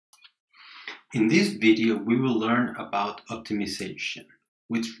In this video, we will learn about optimization,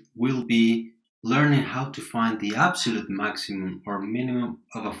 which will be learning how to find the absolute maximum or minimum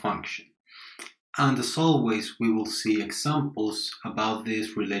of a function. And as always, we will see examples about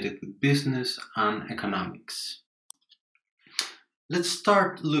this related with business and economics. Let's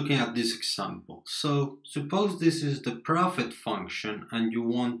start looking at this example. So suppose this is the profit function and you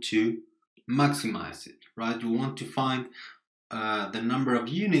want to maximize it, right? You want to find the number of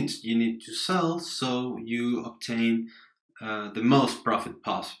units you need to sell so you obtain the most profit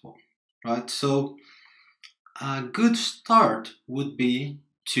possible, right? So a good start would be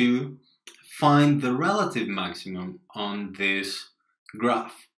to find the relative maximum on this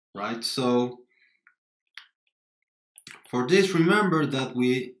graph, right? So for this, remember that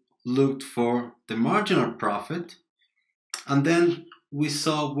we looked for the marginal profit and then we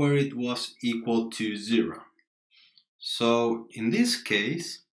saw where it was equal to 0. So in this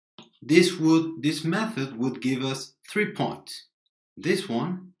case, this method would give us 3 points. This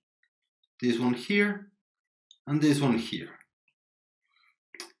one here, and this one here.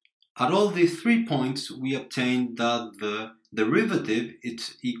 At all these 3 points, we obtain that the derivative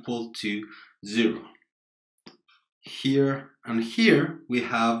is equal to 0. Here and here we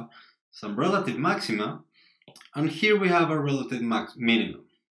have some relative maxima, and here we have a relative minimum.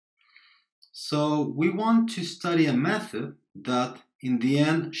 So we want to study a method that in the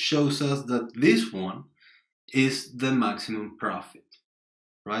end shows us that this one is the maximum profit,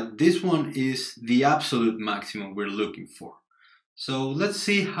 right? This one is the absolute maximum we're looking for. So let's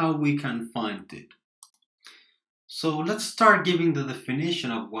see how we can find it. So let's start giving the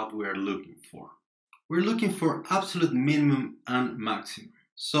definition of what we're looking for. We're looking for absolute minimum and maximum.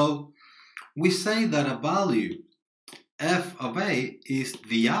 So we say that a value f of a is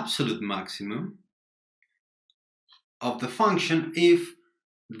the absolute maximum of the function if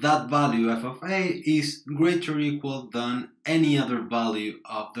that value f of a is greater or equal than any other value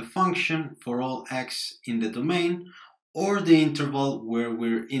of the function for all x in the domain or the interval where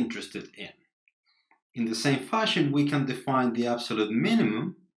we're interested in. In the same fashion, we can define the absolute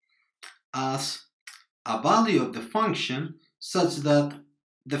minimum as a value of the function such that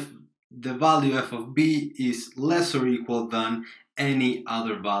the value f of b is less or equal than any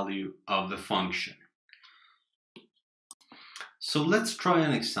other value of the function. So let's try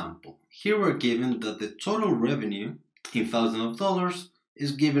an example. Here we're given that the total revenue in thousands of dollars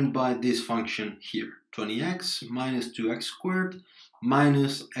is given by this function here, 20x minus 2x squared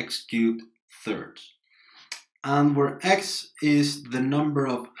minus x cubed thirds. And where x is the number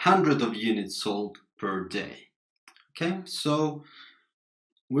of hundreds of units sold per day. Okay, so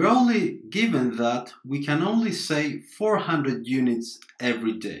we're only given that we can only say 400 units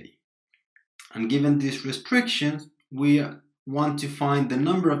every day. And given these restrictions, we want to find the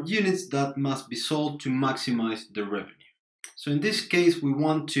number of units that must be sold to maximize the revenue. So in this case, we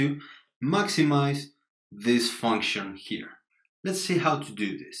want to maximize this function here. Let's see how to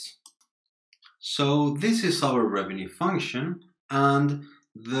do this. So this is our revenue function, and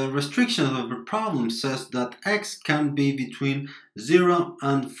the restriction of the problem says that x can be between 0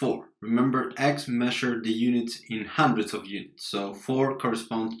 and 4. Remember, x measured the units in hundreds of units, so 4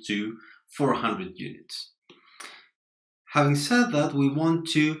 corresponds to 400 units. Having said that, we want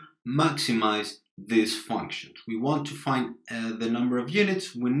to maximize these functions. We want to find the number of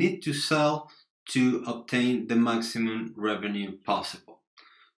units we need to sell to obtain the maximum revenue possible.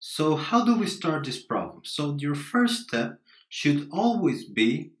 So how do we start this problem? So your first step should always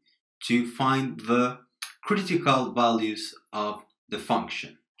be to find the critical values of the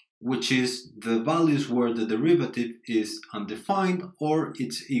function, which is the values where the derivative is undefined or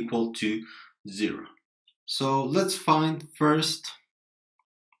it's equal to 0. So let's find first,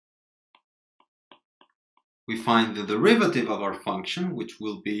 we find the derivative of our function, which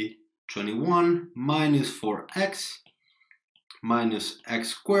will be 21 minus 4x minus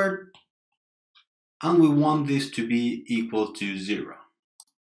x squared, and we want this to be equal to 0.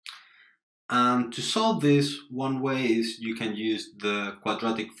 And to solve this, one way is you can use the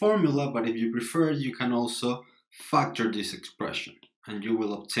quadratic formula, but if you prefer, you can also factor this expression, and you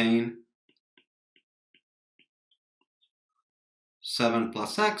will obtain 7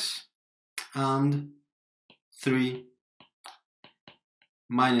 plus x and 3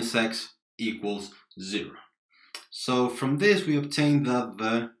 minus x equals 0. So from this we obtain that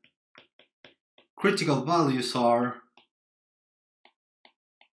the critical values are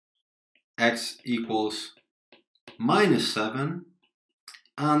x equals minus 7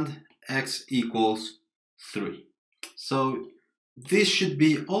 and x equals 3. So this should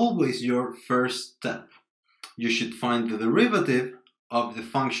be always your first step. You should find the derivative of the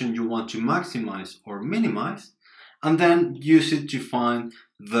function you want to maximize or minimize, and then use it to find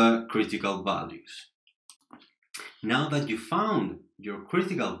the critical values. Now that you found your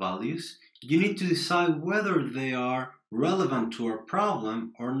critical values, you need to decide whether they are relevant to our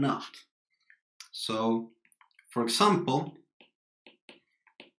problem or not. So, for example,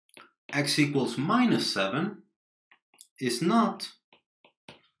 x equals -7 is not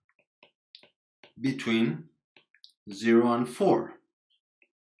between 0 and 4.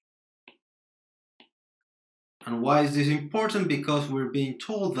 And why is this important? Because we're being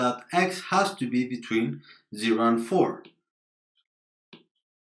told that x has to be between 0 and 4.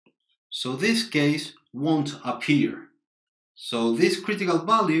 So this case won't appear. So this critical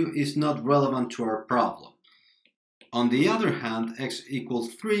value is not relevant to our problem. On the other hand, x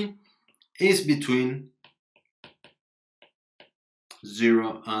equals 3 is between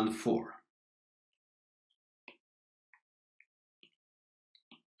 0 and 4.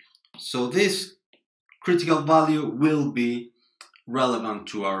 So this critical value will be relevant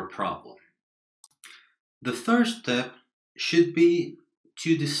to our problem. The third step should be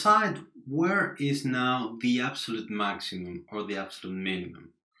to decide where is now the absolute maximum or the absolute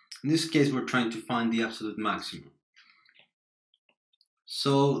minimum. In this case, we're trying to find the absolute maximum.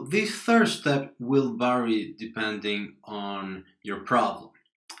 So this third step will vary depending on your problem.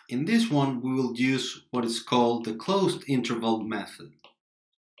 In this one, we will use what is called the closed interval method.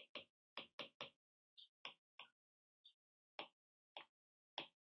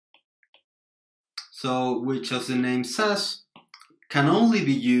 So, which, as the name says, can only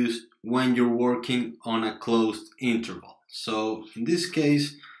be used when you're working on a closed interval. So, in this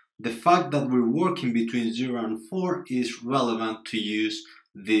case, the fact that we're working between 0 and 4 is relevant to use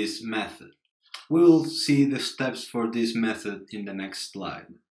this method. We will see the steps for this method in the next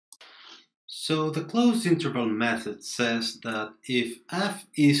slide. So, the closed interval method says that if f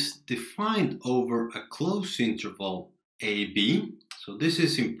is defined over a closed interval AB, so this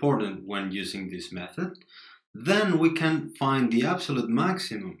is important when using this method, then we can find the absolute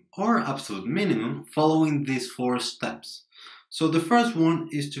maximum or absolute minimum following these 4 steps. So the first one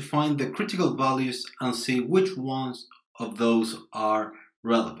is to find the critical values and see which ones of those are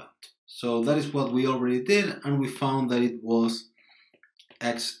relevant. So that is what we already did, and we found that it was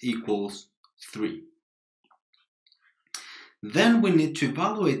x equals 3. Then we need to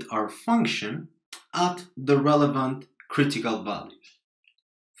evaluate our function at the relevant critical values.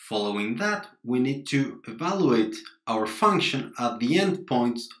 Following that, we need to evaluate our function at the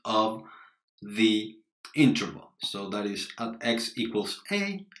endpoints of the interval. So that is at x equals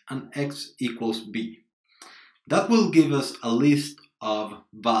a and x equals b. That will give us a list of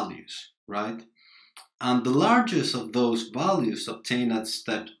values, right? And the largest of those values obtained at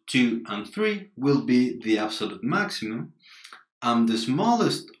step 2 and 3 will be the absolute maximum, and the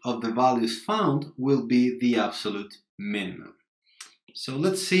smallest of the values found will be the absolute minimum. So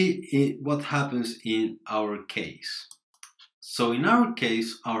let's see what happens in our case. So in our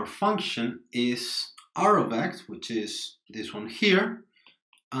case, our function is r of x, which is this one here,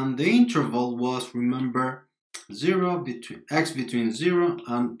 and the interval was, remember, x between 0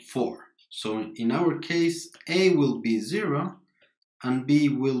 and 4. So in our case, a will be 0 and b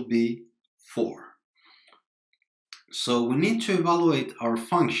will be 4. So we need to evaluate our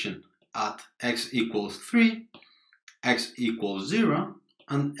function at x equals 3, x equals 0,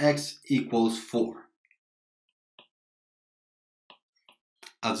 and x equals 4.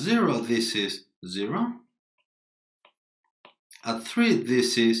 At 0, this is 0. At 3,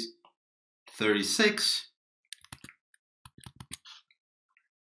 this is 36.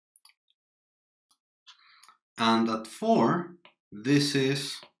 And at 4, this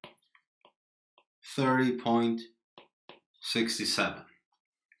is 30.67.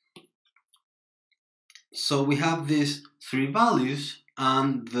 So we have these 3 values,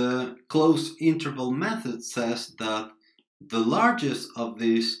 and the closed interval method says that the largest of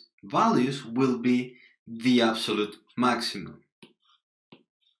these values will be the absolute maximum.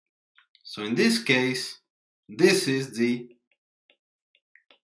 So in this case, this is the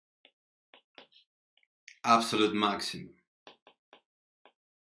absolute maximum.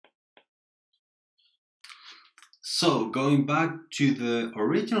 So going back to the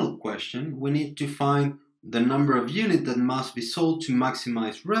original question, we need to find the number of units that must be sold to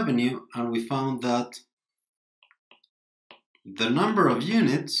maximize revenue, and we found that the number of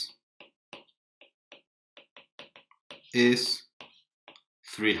units is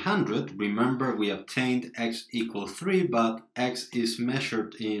 300. Remember, we obtained x equals 3, but x is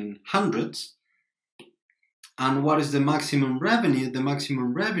measured in hundreds. And what is the maximum revenue? The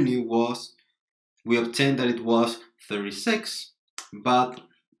maximum revenue was, we obtained that it was 36, but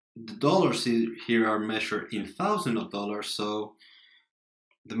the dollars here are measured in thousands of dollars, so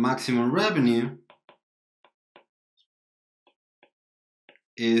the maximum revenue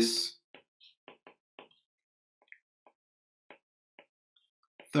is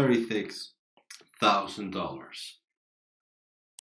 $36,000.